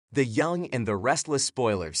The Young and the Restless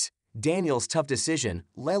spoilers. Daniel's tough decision,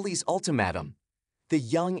 Lily's ultimatum. The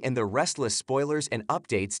Young and the Restless spoilers and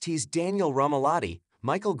updates tease Daniel Romalotti,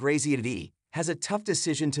 Michael Graziadei, has a tough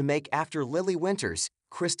decision to make after Lily Winters,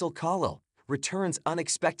 Crystal Callil, returns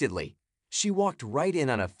unexpectedly. She walked right in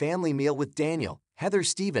on a family meal with Daniel, Heather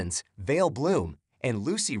Stevens, Vale Bloom, and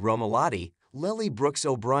Lucy Romalotti, Lily Brooks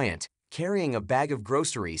O'Brien, carrying a bag of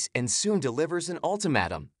groceries and soon delivers an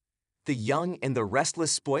ultimatum. The Young and the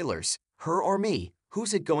Restless spoilers, her or me,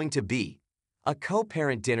 who's it going to be? A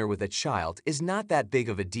co-parent dinner with a child is not that big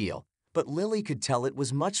of a deal, but Lily could tell it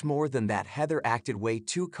was much more than that. Heather acted way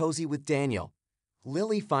too cozy with Daniel.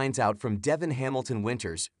 Lily finds out from Devin Hamilton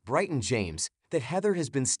Winters, Brighton James, that Heather has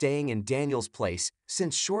been staying in Daniel's place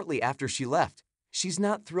since shortly after she left. She's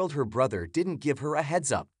not thrilled her brother didn't give her a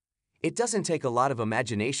heads up. It doesn't take a lot of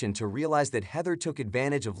imagination to realize that Heather took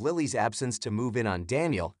advantage of Lily's absence to move in on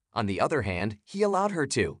Daniel. On the other hand, he allowed her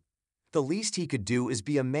to. The least he could do is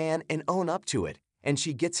be a man and own up to it, and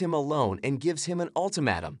she gets him alone and gives him an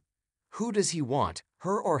ultimatum. Who does he want,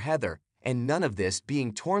 her or Heather? And none of this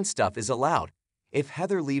being torn stuff is allowed. If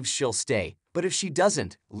Heather leaves, she'll stay, but if she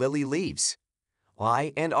doesn't, Lily leaves.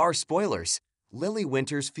 Why, and are spoilers. Lily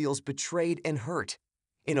Winters feels betrayed and hurt.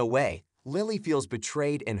 In a way, Lily feels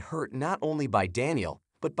betrayed and hurt not only by Daniel,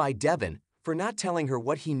 but by Devin, for not telling her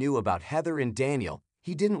what he knew about Heather and Daniel.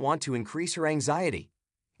 He didn't want to increase her anxiety.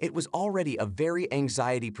 It was already a very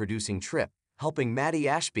anxiety-producing trip, helping Maddie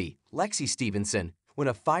Ashby, Lexi Stevenson, when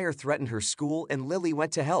a fire threatened her school and Lily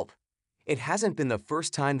went to help. It hasn't been the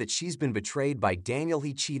first time that she's been betrayed by Daniel.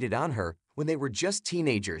 He cheated on her when they were just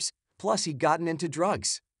teenagers, plus he'd gotten into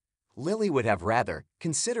drugs. Lily would have rather,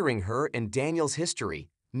 considering her and Daniel's history,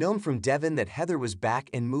 known from Devin that Heather was back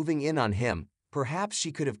and moving in on him. Perhaps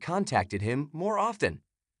she could have contacted him more often.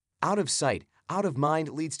 Out of sight, out of mind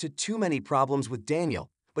leads to too many problems with Daniel,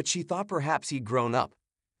 but she thought perhaps he'd grown up.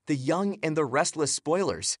 The Young and the Restless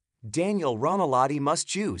spoilers. Daniel Romalotti must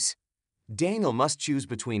choose. Daniel must choose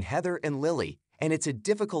between Heather and Lily, and it's a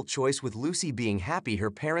difficult choice with Lucy being happy her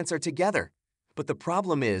parents are together. But the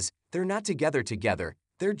problem is, they're not together,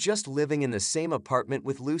 they're just living in the same apartment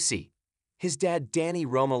with Lucy. His dad, Danny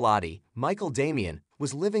Romalotti, Michael Damian,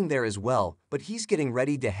 was living there as well, but he's getting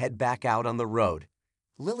ready to head back out on the road.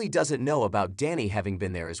 Lily doesn't know about Danny having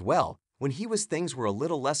been there as well. When he was, things were a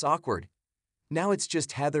little less awkward. Now it's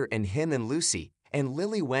just Heather and him and Lucy, and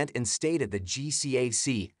Lily went and stayed at the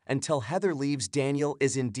GCAC until Heather leaves. Daniel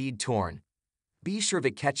is indeed torn. Be sure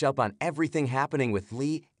to catch up on everything happening with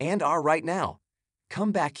Lee and R right now.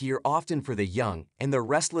 Come back here often for the Young and the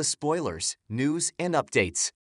Restless spoilers, news, and updates.